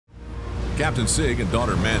Captain Sig and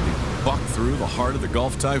daughter Mandy buck through the heart of the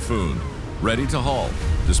Gulf Typhoon, ready to haul,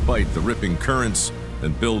 despite the ripping currents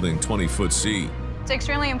and building 20-foot sea. It's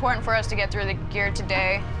extremely important for us to get through the gear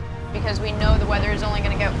today because we know the weather is only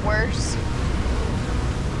going to get worse.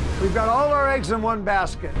 We've got all our eggs in one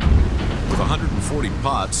basket. With 140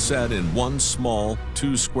 pots set in one small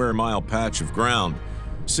 2-square-mile patch of ground,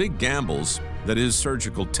 Sig gambles that his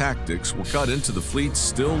surgical tactics will cut into the fleet's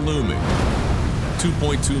still looming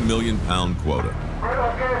 2.2 million pound quota. Okay,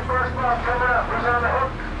 first spot coming up. Who's on the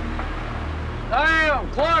hook? I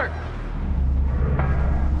am, Clark.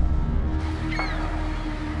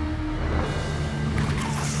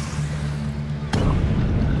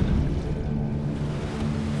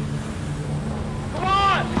 Come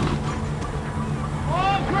on!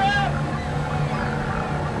 Oh, crap!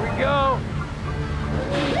 Here we go.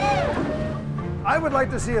 I would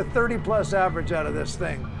like to see a 30-plus average out of this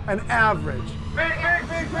thing. An average. Big, big,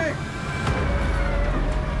 big, big.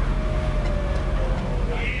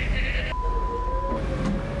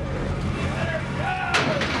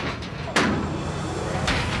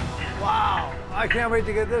 Wow. I can't wait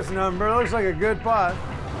to get this number. It looks like a good pot.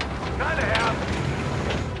 Kinda happy.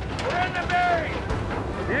 We're in the Bairdi.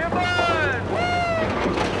 Yeah, bud!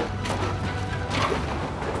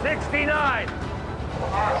 69.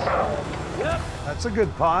 Awesome. Yep. That's a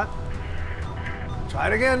good pot. Try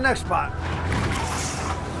it again next pot.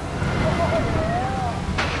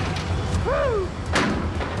 Woo!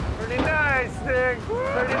 Pretty nice, Stick.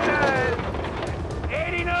 Pretty nice.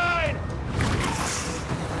 89.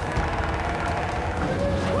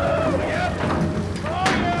 Woo! Yep. Oh,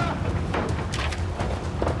 yeah.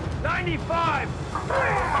 95.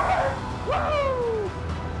 Woo!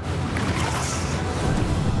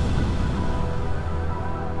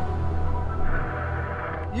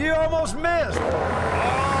 You almost missed.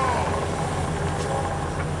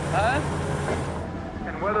 Huh?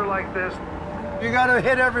 In weather like this, you gotta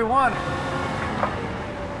hit every one.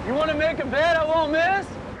 You want to make a bet I won't miss?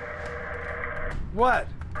 What?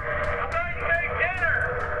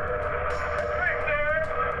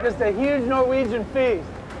 Just a huge Norwegian feast.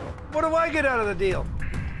 What do I get out of the deal?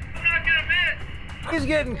 I'm not gonna miss. He's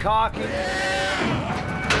getting cocky.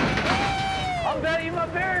 I'll bet you my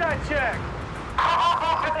Bairdi check.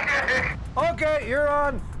 Okay. Okay, you're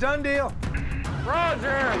on. Done deal.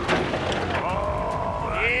 Roger. Oh,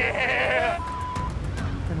 yeah.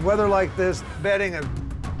 In weather like this, betting a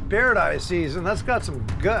Bairdi season, that's got some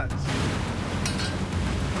guts.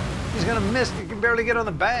 He's gonna miss. You can barely get on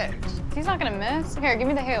the bags. He's not going to miss. Here, give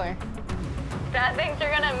me the hailer. Dad thinks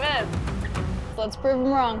you're going to miss. Let's prove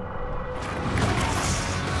him wrong.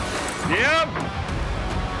 Yep.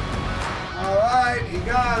 All right, he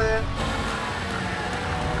got it.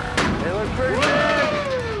 It looks pretty good.